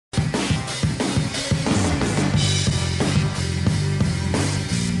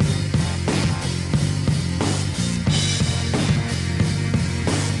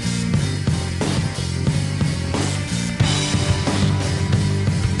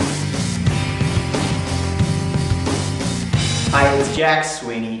is Jack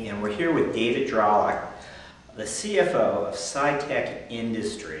Sweeney, and we're here with David Drollock, the CFO of Cytec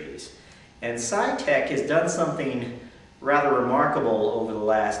Industries. And Cytec has done something rather remarkable over the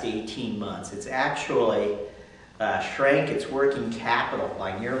last 18 months. It's actually shrank its working capital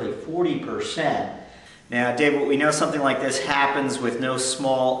by nearly 40%. Now, David, we know something like this happens with no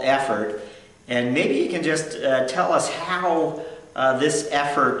small effort, and maybe you can just tell us how this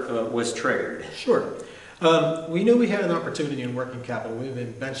effort was triggered. Sure. We knew we had an opportunity in working capital. We've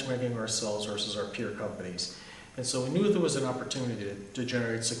been benchmarking ourselves versus our peer companies. And so we knew there was an opportunity to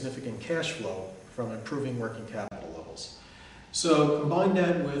generate significant cash flow from improving working capital levels. So combine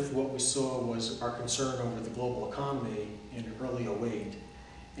that with what we saw was our concern over the global economy in early '08.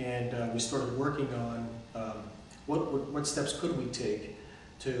 And we started working on what steps could we take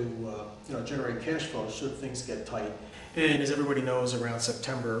to generate cash flow should things get tight. And as everybody knows, around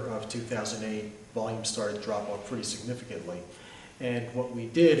September of 2008, volume started to drop off pretty significantly. And what we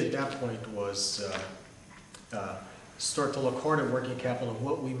did at that point was start to look hard at working capital and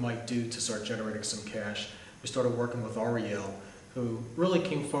what we might do to start generating some cash. We started working with REL, who really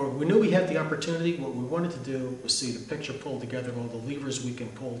came forward. We knew we had the opportunity. What we wanted to do was see the picture pulled together, all the levers we can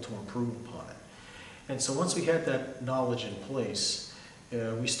pull to improve upon it. And so once we had that knowledge in place,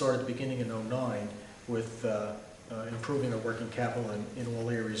 we started beginning in '09 with improving our working capital in all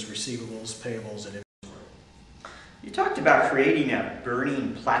areas, receivables, payables, and inventory. You talked about creating a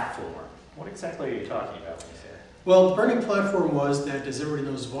burning platform. What exactly are you talking about when you say that? Well, the burning platform was that, as everybody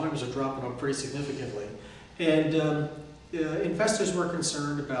knows, volumes are dropping off pretty significantly. And investors were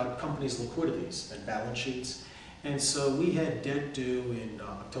concerned about companies' liquidities and balance sheets. And so we had debt due in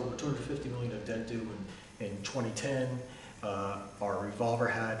October, $250 million of debt due in 2010. Our revolver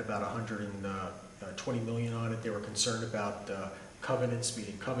had about $120 million on it. They were concerned about covenants,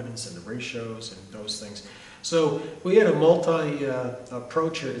 meeting covenants and the ratios and those things. So we had a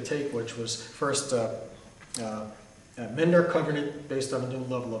multi-approach here to take, which was first amend our covenant based on a new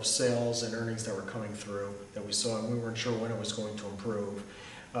level of sales and earnings that were coming through that we saw, and we weren't sure when it was going to improve.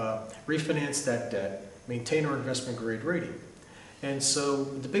 Refinance that debt, maintain our investment grade rating. And so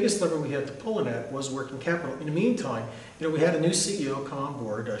the biggest lever we had to pull in at was working capital. In the meantime, we had a new CEO come on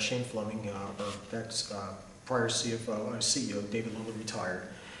board, Shane Fleming, that's prior CEO, David Lillard, retired.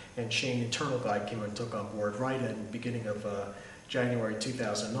 And Shane, internal guy, came and took on board right at the beginning of January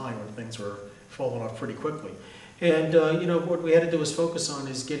 2009 when things were falling off pretty quickly. And what we had to do was focus on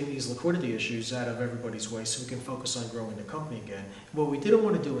is getting these liquidity issues out of everybody's way so we can focus on growing the company again. What we didn't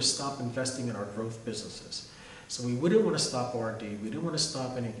want to do was stop investing in our growth businesses. So we didn't want to stop R&D. We didn't want to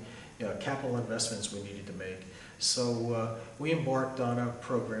stop any capital investments we needed to make. So we embarked on a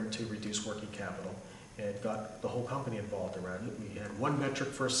program to reduce working capital and got the whole company involved around it. We had one metric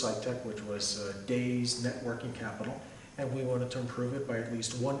for Cytec, which was days net working capital, and we wanted to improve it by at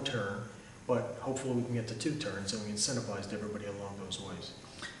least one turn, but hopefully we can get to 2 turns, and we incentivized everybody along those ways.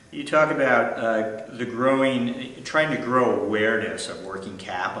 You talk about trying to grow awareness of working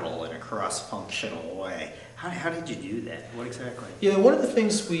capital in a cross-functional way. How did you do that? What exactly? Yeah, one of the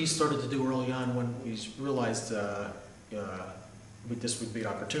things we started to do early on when we realized this would be an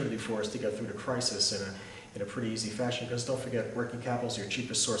opportunity for us to get through the crisis in a pretty easy fashion, because don't forget, working capital is your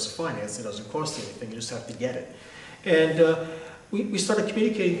cheapest source of finance. It doesn't cost you anything, you just have to get it. And we started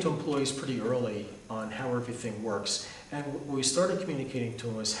communicating to employees pretty early on how everything works. And what we started communicating to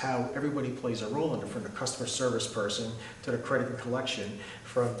them is how everybody plays a role in it, from the customer service person to the credit and collection,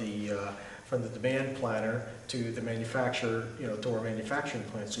 from the demand planner to the manufacturer, to our manufacturing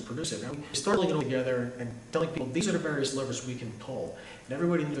plants who produce it. And we started getting together and telling people these are the various levers we can pull, and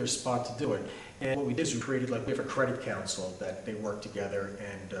everybody knew their spot to do it. And what we did is we created, we have a credit council that they work together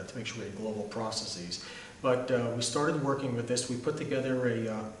and to make sure we had global processes. But we started working with this. We put together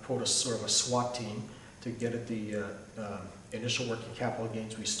a sort of a SWAT team to get at the initial working capital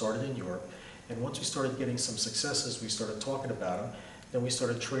gains we started in Europe. And once we started getting some successes, we started talking about them. Then we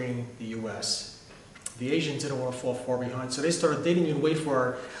started training the U.S. The Asians didn't want to fall far behind, so they didn't even wait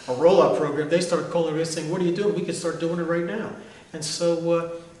for our rollout program. They started calling us saying, "What are you doing? We can start doing it right now." And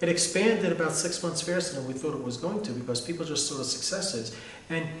so it expanded about 6 months faster than we thought it was going to, because people just saw the successes.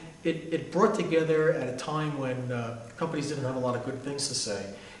 And it brought together at a time when companies didn't have a lot of good things to say.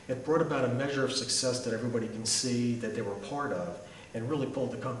 It brought about a measure of success that everybody can see that they were part of, and really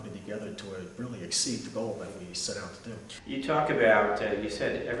pulled the company together to really exceed the goal that we set out to do. You talk about, you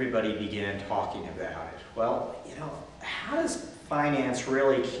said everybody began talking about it. Well, how does finance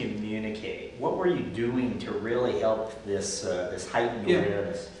really communicate? What were you doing to really help this heightened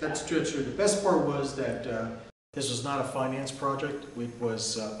awareness? That's true. The best part was that this was not a finance project. It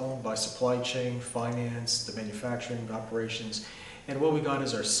was owned by supply chain, finance, the manufacturing operations, And what we got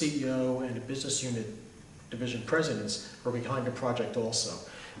is our CEO and the business unit division presidents are behind the project also.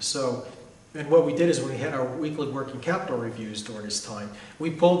 So, and what we did is when we had our weekly working capital reviews during this time, we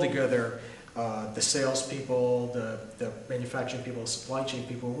pulled together the salespeople, the manufacturing people, the supply chain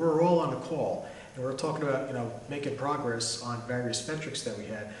people. We were all on a call, and we were talking about, you know, making progress on various metrics that we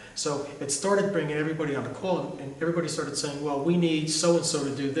had. So it started bringing everybody on a call, and everybody started saying, well, we need so-and-so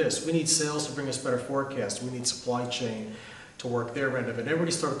to do this. We need sales to bring us better forecasts. We need supply chain to work their end of it. And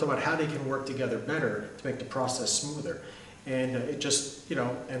everybody started talking about how they can work together better to make the process smoother. And it just, you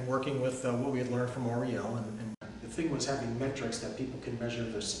know, and working with what we had learned from REL. And the thing was having metrics that people can measure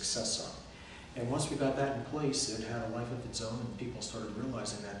their success on. And once we got that in place, it had a life of its own, and people started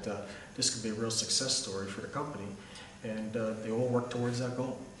realizing that this could be a real success story for the company, and they all worked towards that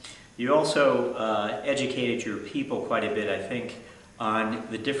goal. You also educated your people quite a bit, I think, on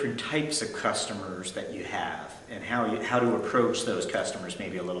the different types of customers that you have and how to approach those customers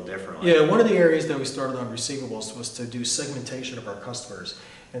maybe a little differently. Yeah, one of the areas that we started on receivables was to do segmentation of our customers.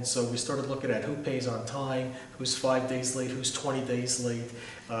 And so we started looking at who pays on time, who's 5 days late, who's 20 days late.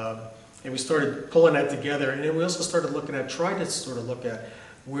 And we started pulling that together. And then we also started looking at, trying to sort of look at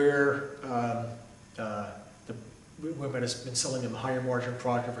where we might have been selling them higher margin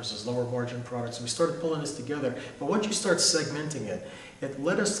product versus lower margin products. And we started pulling this together. But once you start segmenting it, it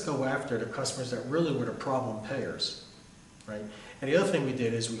let us go after the customers that really were the problem payers, right? And the other thing we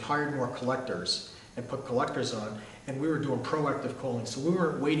did is we hired more collectors and put collectors on, and we were doing proactive calling. So we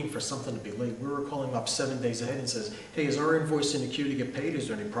weren't waiting for something to be late. We were calling up 7 days ahead and says, hey, is our invoice in the queue to get paid? Is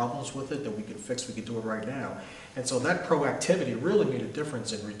there any problems with it that we can fix? We can do it right now. And so that proactivity really made a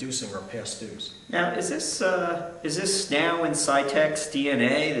difference in reducing our past dues. Now, is this now in Cytec's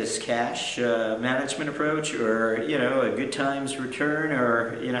DNA, this cash management approach, or, you know, a good times return,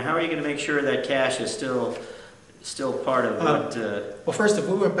 or, you know, how are you going to make sure that cash is still part of what... Well, first, if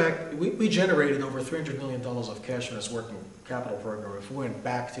we went back, we generated over $300 million of cash in this working capital program. If we went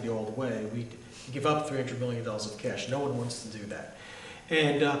back to the old way, we'd give up $300 million of cash. No one wants to do that.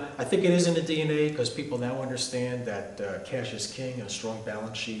 And I think it is in the DNA because people now understand that cash is king and a strong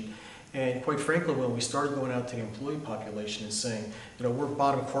balance sheet. And quite frankly, when we started going out to the employee population and saying, you know, we're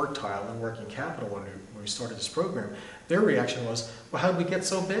bottom quartile in working capital when we started this program, their reaction was, well, how did we get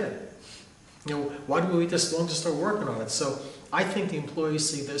so bad? You know, why do we wait this long to start working on it? So I think the employees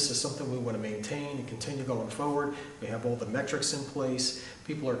see this as something we want to maintain and continue going forward. We have all the metrics in place.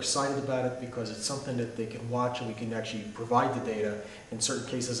 People are excited about it because it's something that they can watch, and we can actually provide the data in certain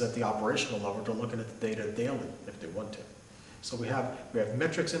cases at the operational level. They're looking at the data daily if they want to. So we have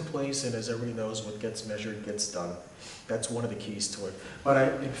metrics in place, and as everybody knows, what gets measured gets done. That's one of the keys to it.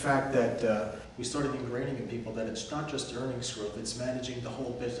 But in fact, that we started ingraining in people that it's not just earnings growth, it's managing the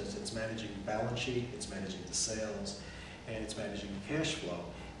whole business. It's managing the balance sheet, it's managing the sales, and it's managing the cash flow.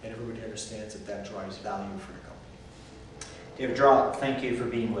 And everybody understands that that drives value for the company. David Drollock, thank you for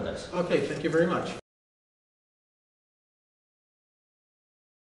being with us. Okay, thank you very much.